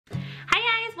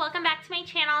welcome back to my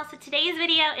channel. So today's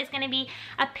video is going to be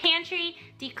a pantry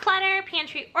declutter,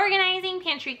 pantry organizing,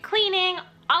 pantry cleaning,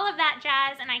 all of that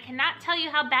jazz, and I cannot tell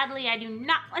you how badly I do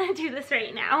not want to do this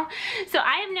right now. So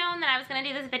I have known that I was going to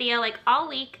do this video like all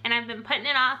week, and I've been putting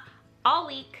it off all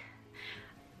week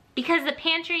because the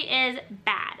pantry is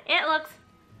bad. It looks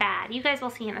bad. You guys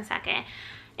will see in a second.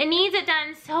 It needs it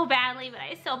done so badly, but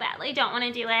I so badly don't want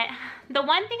to do it. The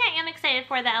one thing I am excited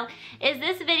for though is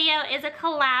this video is a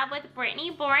collab with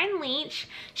Brittani Boren Leach.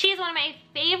 She's one of my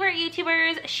favorite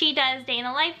YouTubers. She does day in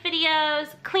the life videos,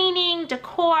 cleaning,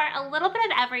 decor, a little bit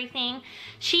of everything.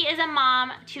 She is a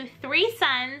mom to 3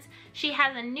 sons. She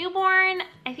has a newborn,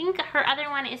 I think her other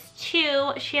one is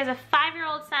 2. She has a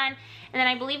 5-year-old son, and then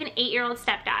I believe an 8-year-old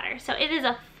stepdaughter. So it is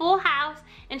a full house,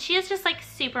 and she is just like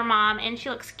super mom, and she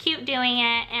looks cute doing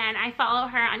it, and I follow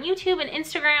her on YouTube and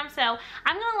Instagram, so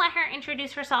I'm gonna let her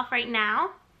introduce herself right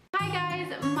now. Hi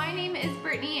guys, my name is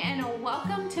Brittany and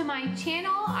welcome to my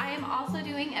channel. I am also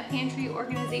doing a pantry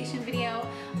organization video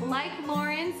like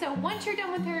Lauren, so once you're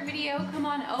done with her video, come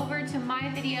on over to my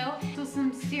video. So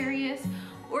some serious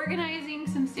organizing,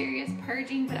 some serious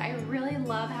purging, but I really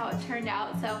love how it turned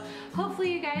out. So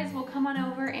hopefully you guys will come on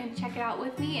over and check it out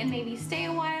with me and maybe stay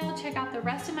a while, check out the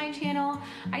rest of my channel.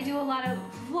 I do a lot of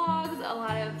vlogs, a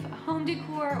lot of home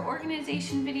decor,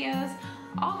 organization videos,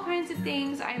 all kinds of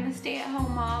things. I'm a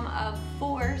stay-at-home mom of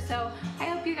 4, so I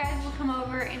hope you guys will come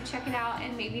over and check it out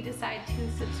and maybe decide to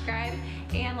subscribe.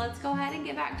 And let's go ahead and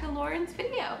get back to Lauren's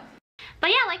video.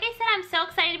 But yeah, like I said, I'm so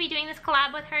excited to be doing this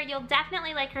collab with her. You'll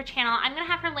definitely like her channel. I'm gonna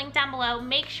have her link down below.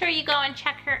 Make sure you go and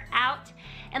check her out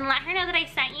and let her know that I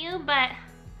sent you, but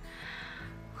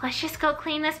let's just go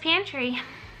clean this pantry.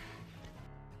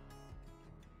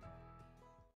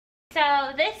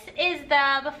 So this is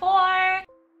the before.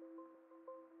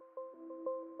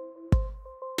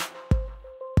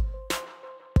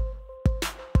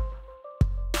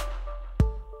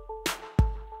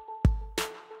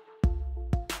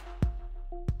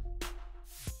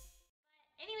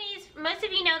 Most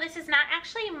of you know this is not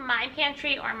actually my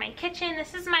pantry or my kitchen.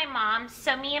 This is my mom's.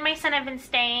 So me and my son have been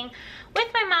staying with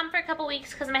my mom for a couple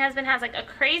weeks because my husband has like a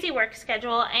crazy work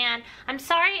schedule, and I'm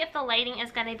sorry if the lighting is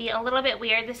going to be a little bit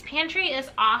weird. This pantry is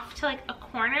off to like a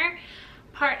corner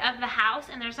part of the house,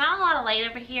 and there's not a lot of light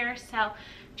over here, so I'm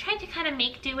trying to kind of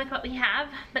make do with what we have.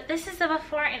 But this is the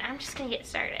before, and I'm just going to get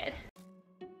started.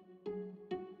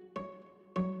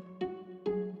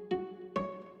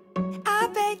 I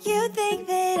bet you think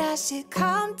that I should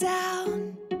calm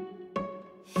down,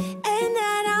 and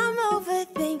that I'm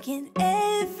overthinking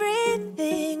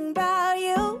everything about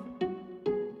you,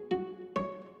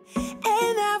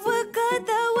 and that we're good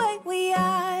the way we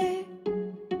are.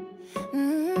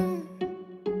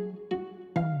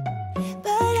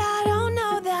 But I don't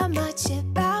know that much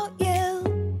about you,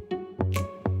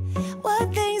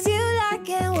 what things you like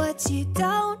and what you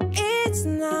don't. It's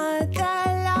not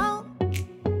that long.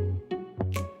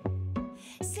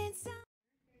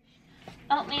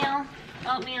 Oatmeal,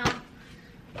 oatmeal,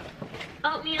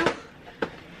 oatmeal,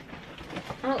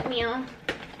 oatmeal,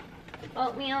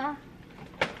 oatmeal,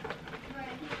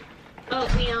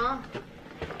 oatmeal.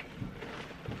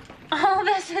 All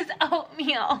this is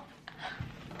oatmeal.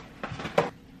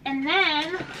 And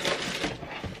then,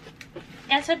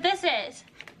 guess what this is?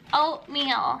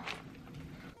 Oatmeal.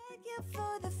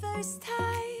 For the first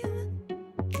time,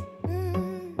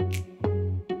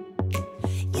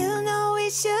 you know we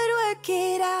should work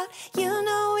it out. You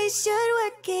know we should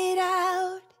work it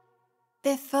out.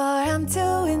 Before I'm too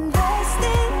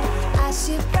invested, I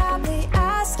should probably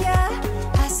ask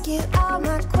you all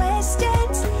my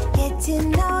questions, get to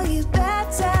know you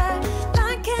better.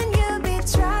 Like, can you be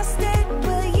trusted?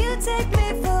 Will you take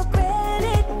me for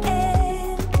granted?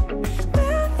 And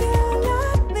will you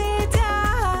let me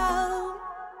down?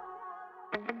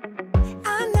 I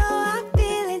know I'm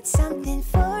feeling something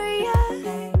for you.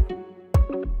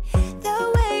 The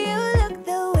way you look,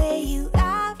 the way you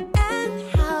laugh, and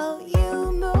how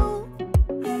you move.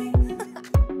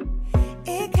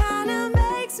 It kinda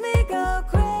makes me go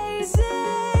crazy.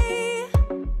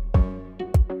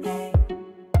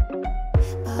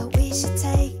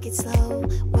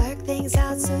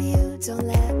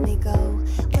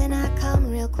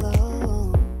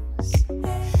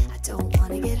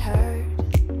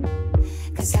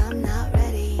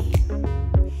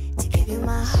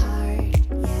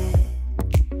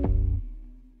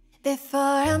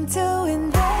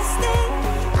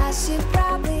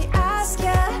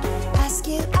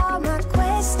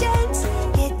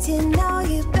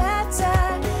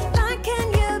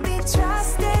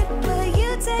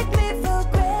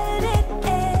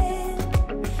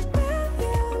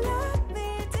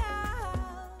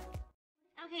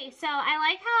 Okay, so I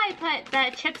like how I put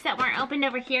the chips that weren't opened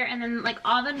over here, and then like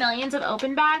all the millions of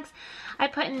open bags I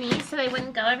put in these so they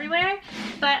wouldn't go everywhere.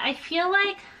 But I feel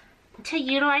like to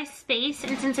utilize space,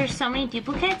 and since there's so many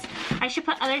duplicates, I should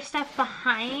put other stuff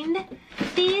behind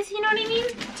these, you know what I mean?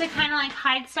 To kind of like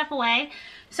hide stuff away.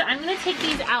 So I'm gonna take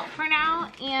these out for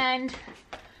now and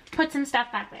put some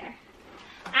stuff back there.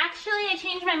 Actually, I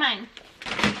changed my mind.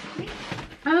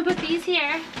 I'm gonna put these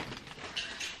here,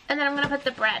 and then I'm gonna put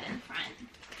the bread in front.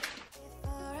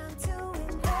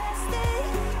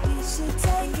 You should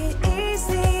take it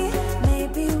easy.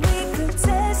 Maybe we could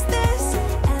test this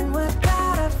and work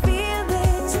out our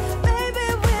feelings. Baby,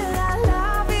 will I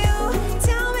love you?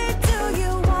 Tell me, do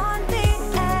you want me?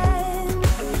 And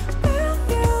will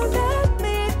you let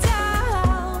me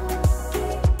down?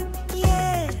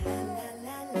 Yeah.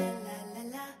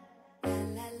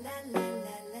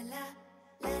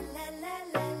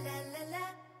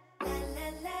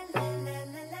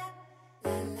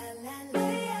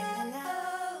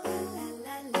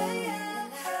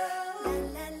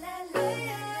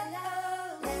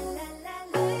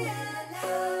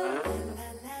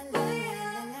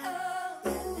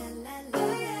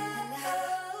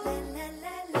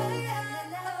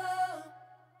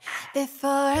 Before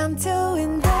I'm too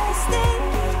invested,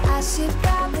 I should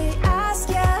probably ask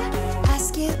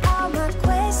you all my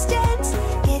questions,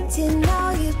 get to know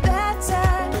you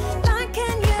better. Like,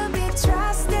 can you be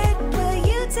trusted? Will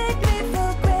you take me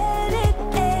for granted?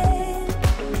 And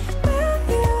will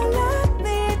you let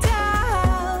me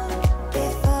down?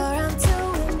 Before I'm too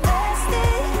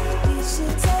invested, you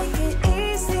should take it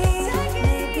easy.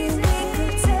 Maybe we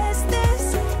could test this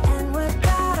and work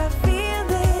out our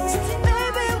feelings.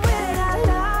 Baby, will I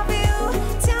love you?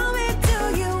 Tell me, do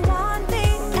you want me?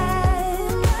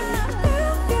 And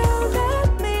will you let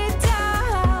me down?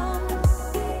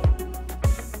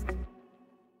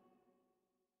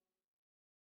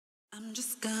 I'm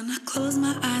just gonna close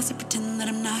my eyes and pretend that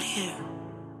I'm not here.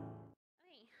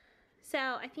 So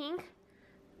I think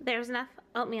there's enough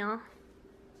oatmeal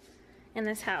in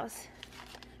this house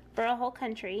for a whole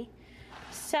country.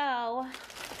 So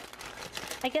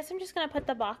I guess I'm just gonna put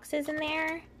the boxes in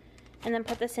there and then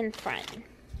put this in front.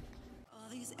 All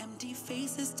these empty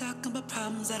faces talking about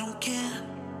problems, I don't care.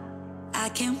 I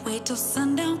can't wait till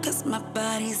sundown cause my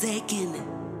body's aching.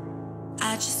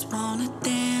 I just wanna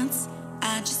dance,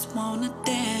 I just wanna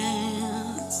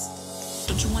dance.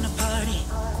 Don't you wanna party?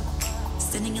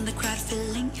 Standing in the crowd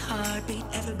feeling heartbeat.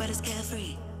 Everybody's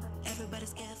carefree,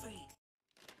 everybody's carefree.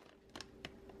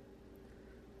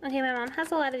 Okay, my mom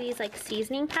has a lot of these like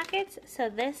seasoning packets, so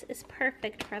this is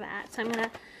perfect for that. So I'm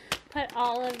gonna put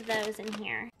all of those in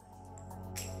here.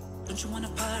 Don't you wanna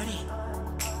party?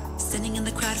 Standing in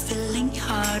the crowd feeling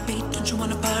heartbeat. Don't you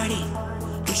wanna party?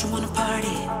 Don't you wanna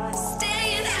party?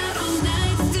 Staying out all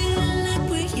night feeling like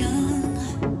we're young.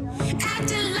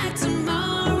 Acting like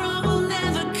tomorrow will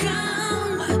never come.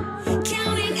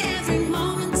 Counting every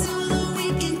moment till the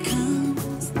weekend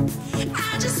comes.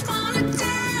 I just wanna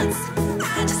dance.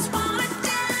 I just wanna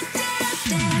dance, dance,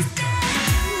 dance, dance.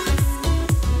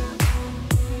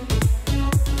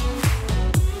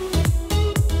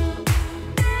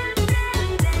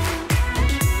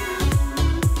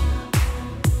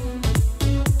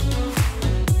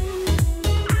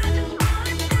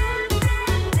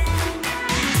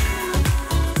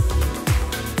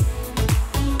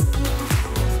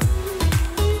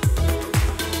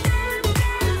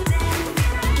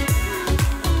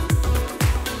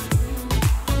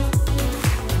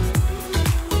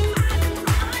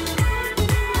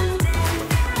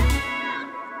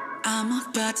 I'm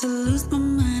about to lose my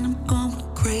mind, I'm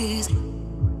going crazy.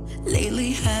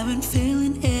 Lately I've been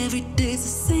feeling every day's the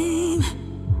same.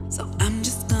 So I'm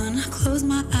just gonna close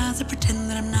my eyes and pretend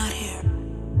that I'm not here.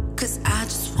 Cause I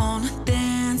just wanna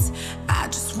dance, I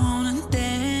just wanna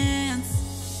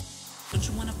dance. Don't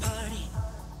you wanna party?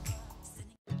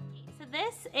 So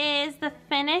this is the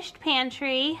finished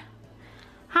pantry.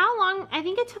 How long? I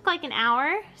think it took like an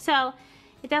hour. So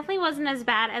it definitely wasn't as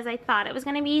bad as I thought it was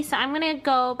gonna be. So I'm gonna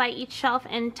go by each shelf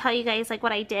and tell you guys like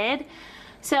what I did.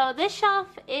 So this shelf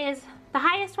is the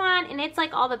highest one, and it's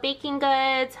like all the baking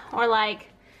goods or like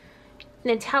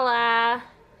Nutella,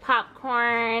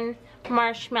 popcorn,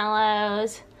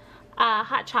 marshmallows,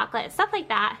 hot chocolate, stuff like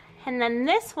that. And then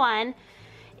this one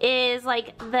is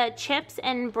like the chips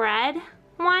and bread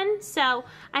one. So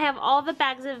I have all the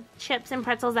bags of chips and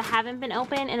pretzels that haven't been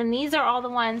opened, and then these are all the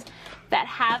ones that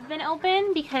have been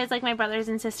opened because like my brothers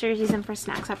and sisters use them for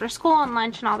snacks after school and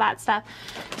lunch and all that stuff.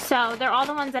 So they're all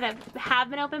the ones that have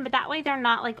been opened, but that way they're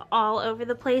not like all over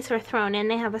the place or thrown in.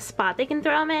 They have a spot they can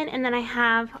throw them in. And then I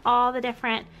have all the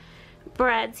different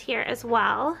breads here as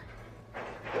well.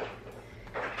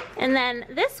 And then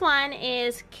this one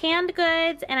is canned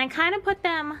goods, and I kind of put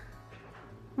them,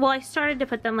 well, I started to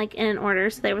put them like in an order,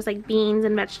 so there was like beans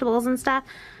and vegetables and stuff.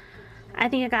 I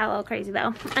think it got a little crazy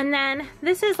though. And then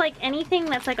this is like anything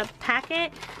that's like a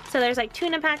packet. So there's like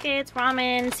tuna packets,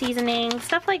 ramen, seasoning,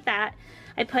 stuff like that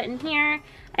I put in here.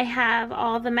 I have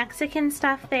all the Mexican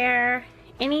stuff there.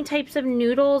 Any types of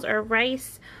noodles or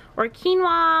rice or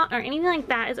quinoa or anything like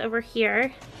that is over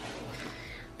here.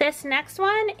 This next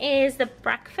one is the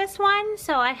breakfast one.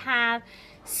 So I have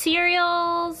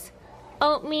cereals,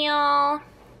 oatmeal,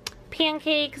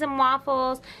 pancakes and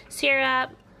waffles,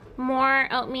 syrup, more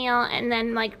oatmeal, and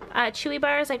then like chewy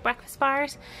bars, like breakfast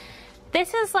bars.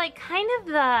 This is like kind of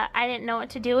the I didn't know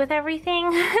what to do with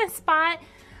everything spot,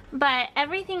 but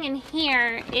everything in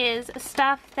here is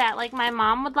stuff that like my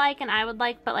mom would like and I would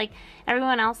like, but like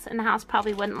everyone else in the house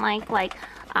probably wouldn't like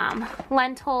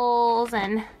lentils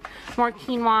and more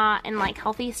quinoa and like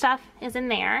healthy stuff is in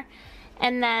there.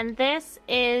 And then this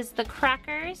is the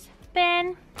crackers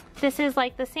bin. This is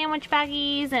like the sandwich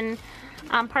baggies and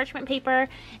parchment paper,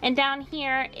 and down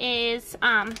here is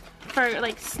for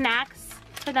like snacks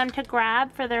for them to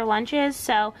grab for their lunches,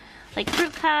 so like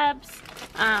fruit cups,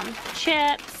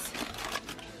 chips,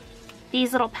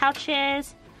 these little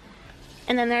pouches,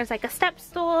 and then there's like a step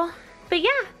stool. But yeah,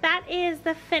 that is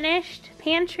the finished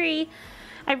pantry.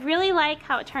 I really like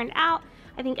how it turned out.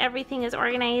 I think everything is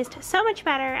organized so much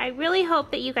better. I really hope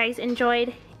that you guys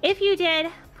enjoyed. If you did,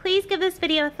 please give this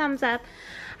video a thumbs up.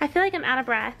 I feel like I'm out of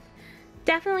breath.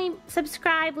 Definitely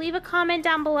subscribe, leave a comment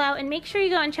down below, and make sure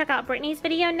you go and check out Brittany's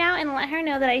video now and let her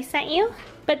know that I sent you.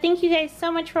 But thank you guys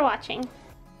so much for watching.